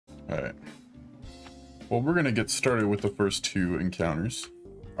Alright. Well, we're gonna get started with the first 2 encounters.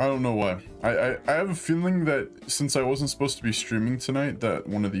 I don't know why. I have a feeling that since I wasn't supposed to be streaming tonight, that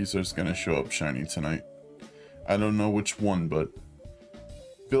one of these is gonna show up shiny tonight. I don't know which one, but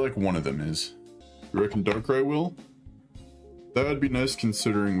I feel like one of them is. You reckon Darkrai will? That would be nice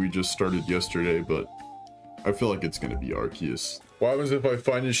considering we just started yesterday, but I feel like it's gonna be Arceus. What happens if I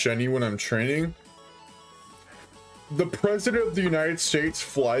find a shiny when I'm training? The President of the United States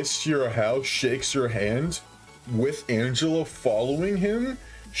flies to your house, shakes your hand with Angela following him.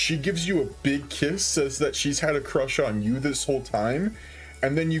 She gives you a big kiss, says that she's had a crush on you this whole time,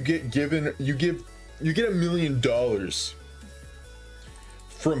 and then you get $1 million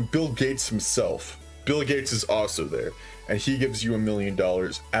from Bill Gates himself. Bill Gates is also there, and he gives you $1 million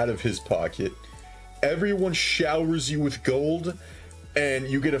out of his pocket. Everyone showers you with gold, and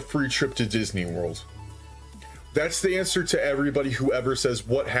you get a free trip to Disney World. That's the answer to everybody who ever says,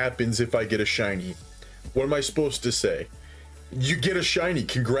 what happens if I get a shiny? What am I supposed to say? You get a shiny,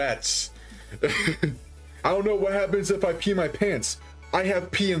 congrats. I don't know what happens if I pee my pants. I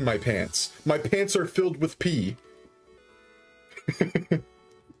have pee in my pants. My pants are filled with pee. I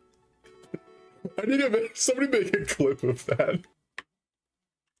need to make somebody make a clip of that.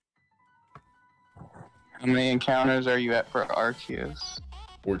 How many encounters are you at for Arceus?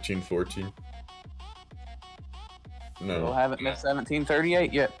 14. No. We'll haven't missed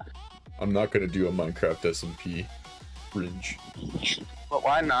 1738 yet. I'm not gonna do a Minecraft SMP. Cringe. But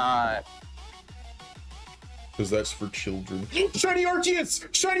why not? Because that's for children. Shiny Arceus!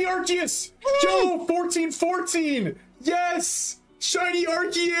 Shiny Arceus! Yo, 14. Yes! Shiny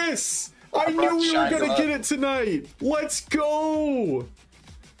Arceus! I knew we were gonna get it tonight. Let's go!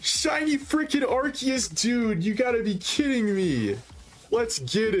 Shiny freaking Arceus, dude. You gotta be kidding me. Let's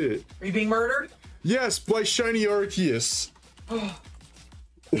get it. Are you being murdered? Yes, by Shiny Arceus.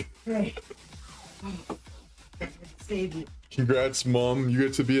 Save you. Congrats, Mom. You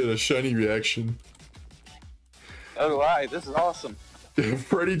get to be at a shiny reaction. So do I. This is awesome.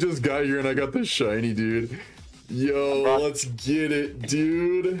 Freddy just got here and I got the shiny, dude. Yo, let's get it,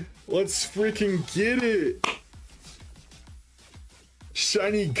 dude. Let's freaking get it.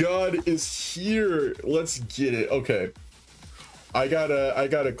 Shiny God is here. Let's get it. Okay. I got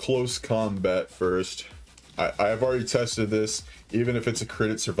a close combat first. I've already tested this. Even if it's a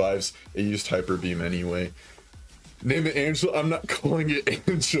crit, it survives. It used Hyper Beam anyway. Name it Angela. I'm not calling it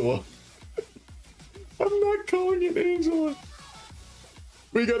Angela. I'm not calling it Angela.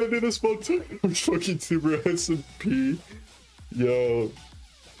 We gotta do this one time. Fucking Tuber SMP. Yo.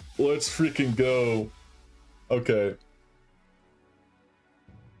 Let's freaking go. Okay.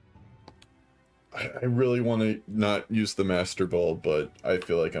 I really want to not use the Master Ball, but I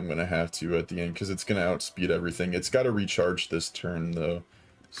feel like I'm gonna have to at the end because it's gonna outspeed everything. It's got to recharge this turn though,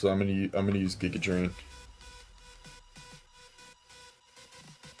 so I'm gonna use Giga Drain.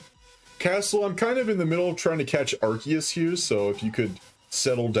 Castle, I'm kind of in the middle of trying to catch Arceus here, so if you could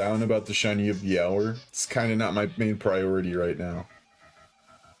settle down about the shiny of the hour. It's kind of not my main priority right now.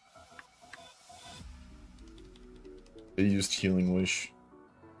 They used Healing Wish.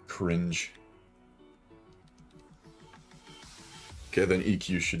 Cringe. Okay, then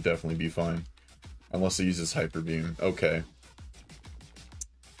EQ should definitely be fine. Unless it uses Hyper Beam. Okay.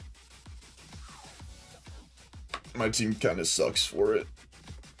 My team kind of sucks for it.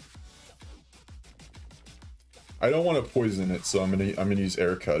 I don't want to poison it, so I'm gonna use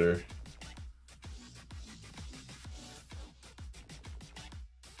Air Cutter.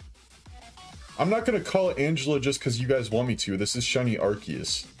 I'm not gonna call it Angela just because you guys want me to. This is Shiny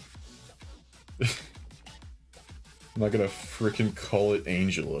Arceus. I'm not gonna freaking call it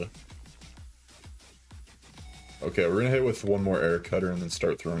Angela. Okay, we're gonna hit with one more Air Cutter and then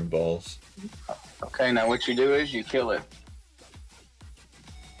start throwing balls. Okay, now what you do is you kill it.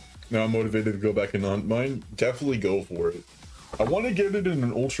 Now I'm motivated to go back and hunt mine. Definitely go for it. I want to get it in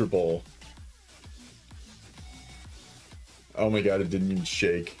an Ultra Ball. Oh my god, it didn't even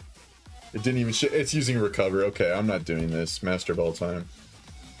shake. It didn't even shake. It's using Recover. Okay, I'm not doing this. Master Ball time.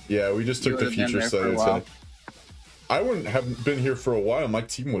 Yeah, we just took the Future Sight. I wouldn't have been here for a while. My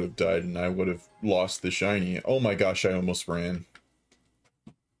team would have died and I would have lost the shiny. Oh my gosh, I almost ran.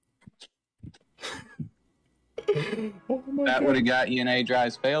 Oh that would have got you an A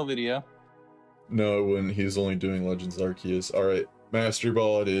Drives Fail video. No, it wouldn't. He's only doing Legends Arceus. Alright, Master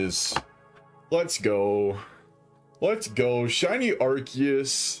Ball it is. Let's go. Let's go. Shiny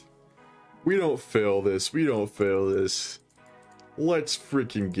Arceus. We don't fail this. We don't fail this. Let's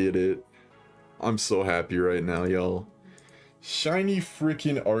freaking get it. I'm so happy right now, y'all. Shiny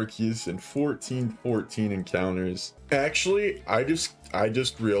freaking Arceus and 14 encounters. Actually, I I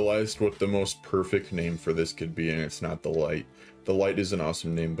just realized what the most perfect name for this could be, and it's not the Light. The Light is an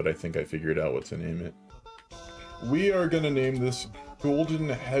awesome name, but I think I figured out what to name it. We are gonna name this Golden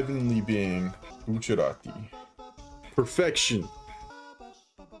Heavenly Being Gujarati. Perfection.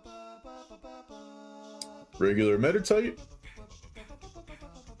 Regular Meditite.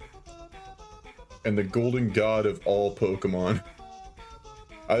 And the Golden God of all Pokemon.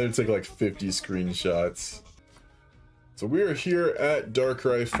 I had to take like 50 screenshots. So we are here at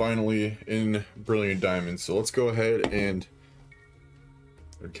Darkrai finally in Brilliant Diamond. So let's go ahead and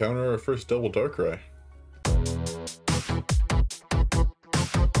encounter our first double Darkrai.